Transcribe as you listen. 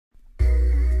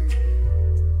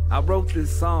I wrote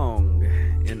this song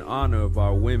in honor of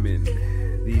our women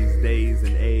these days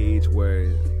and age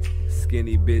where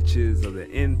skinny bitches are the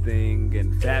in thing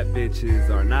and fat bitches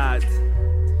are not.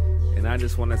 And I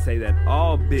just want to say that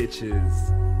all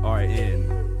bitches are in.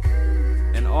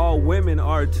 And all women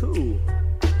are too.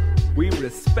 We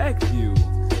respect you.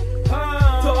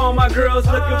 To all my girls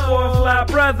looking for a fly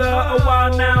brother, a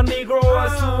wild now Negro or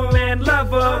Superman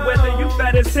lover, whether you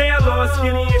fat as hell or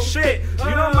skinny as shit,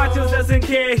 you know Matios doesn't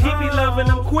care, he be loving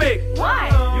them quick. Why?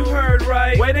 You heard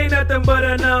right. Weight ain't nothing but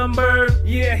a number.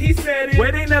 Yeah, he said it.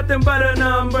 Weight ain't nothing but a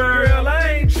number. Girl, I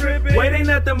ain't tripping. Weight ain't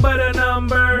nothing but a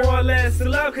number. More or less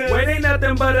love, cause weight ain't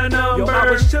nothing but a number. Yo,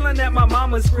 I was chilling at my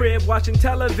mama's crib, watching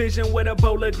television with a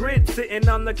bowl of grits, sitting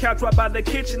on the couch right by the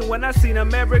kitchen when I seen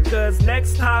America's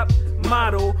Next Top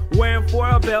Model wearing for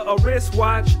a belt, a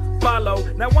wristwatch, follow.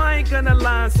 Now I ain't gonna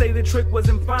lie and say the trick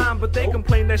wasn't fine, but they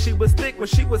complained that she was thick when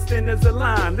she was thin as a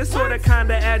lime. This sorta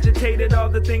kinda agitated all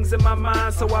the things in my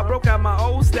mind, so I broke out my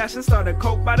old stash and started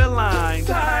coke by the line.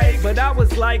 But I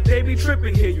was like, they be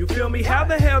tripping here, you feel me? How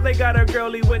the hell they got a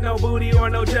girlie with no booty or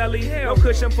no jelly? No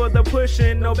cushion for the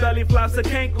pushing, no belly flops or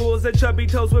cankles, or chubby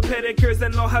toes with pedicures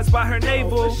and no huts by her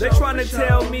navel. They tryna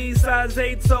tell me size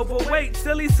 8's overweight,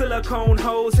 silly silicone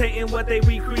hoes hating what they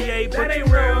recreate, but you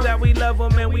know that we love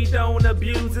them and we don't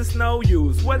abuse, it's no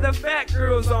use. Where the fat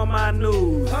girls on my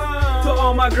news. To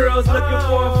all my girls looking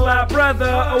for a fly brother,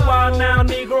 a wild now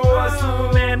Negro or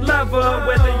Superman lover,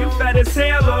 whether you fat as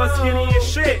hell or skinny as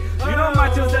shit, you know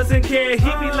Matios doesn't care, he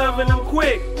be loving them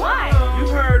quick. Why? You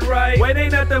heard right. Weight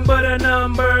ain't nothing but a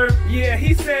number. Yeah,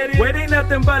 he said it. Weight ain't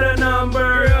nothing but a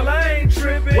number. Girl, I ain't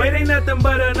tripping. Weight ain't nothing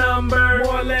but a number.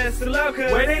 More or less love,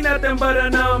 cause weight ain't nothing but a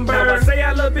number. Now I say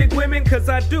I love big women cause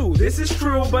I do, this is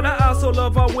true, but I also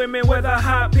love all women, whether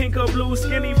hot, pink or blue,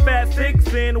 skinny, fat, thick,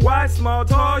 thin, wide, small,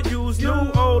 tall, used,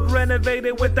 new, old,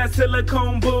 renovated with that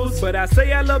silicone boost. But I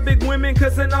say I love big women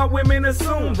cause then all women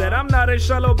assume that I'm not a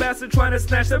shallow bastard trying to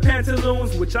snatch their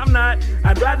pantaloons, which I'm not.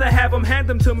 I'd rather have them hand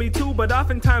them to me too, but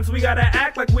oftentimes we gotta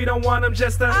act like we don't want them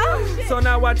just to. So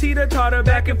now I teeter-totter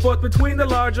back and forth between the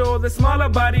larger or the smaller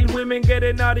bodied women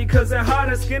getting naughty cause they're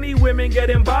harder. Skinny women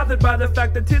getting bothered by the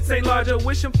fact that tits ain't larger,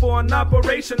 wishing for an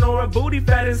operation or a booty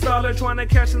fat installer, trying to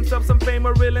catch themselves some fame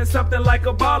or reeling something like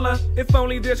a baller. If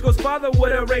only Disco's father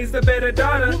would've raised a better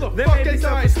daughter, then maybe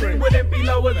self-esteem wouldn't be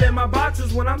lower than my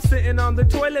boxers when I'm sitting on the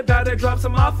toilet about to drop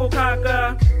some awful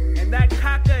caca. And that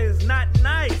caca is not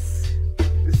nice.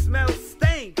 It smells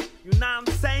stink, you know what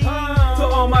I'm saying? To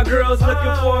all my girls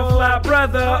looking for a fly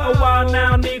brother, a wild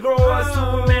now Negro or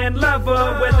Superman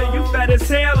lover, whether you fat as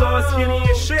hell or skinny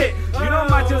as shit, you know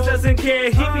Matios doesn't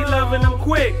care, he be loving them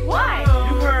quick. Why?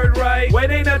 You heard right. Weight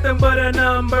ain't nothing but a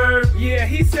number. Yeah,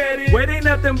 he said it. Weight ain't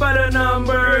nothing but a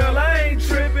number. Girl, I ain't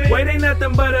tripping. Weight ain't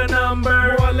nothing but a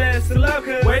number. More or less love,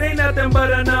 cause weight ain't nothing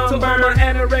but a number. To all my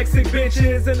anorexic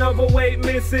bitches and overweight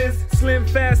misses, slim,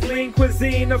 fast, lean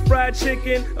cuisine, or fried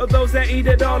chicken, or those that eat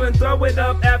it all and throw it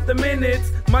up after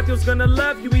minutes. Matios gonna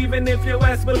love you even if your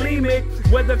ass bulimic,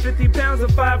 whether 50 pounds or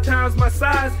 5 times my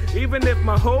size, even if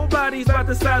my whole body's about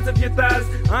the size of your thighs.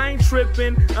 I ain't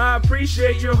tripping, I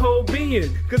appreciate your whole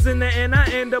being, cause in the end I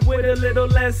end up with a little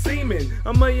less semen,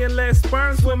 a million less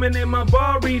sperm swimming in my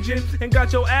ball region, and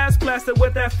got your ass plastered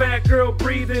with that fat girl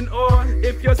breathing. Or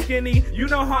if you're skinny, you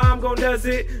know how I'm gon' does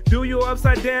it, do you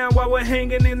upside down while we're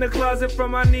hanging in the closet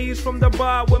from my knees from the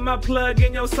bar with my plug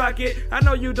in your socket. I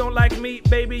know you don't like meat,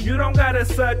 baby, you don't gotta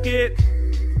suck it.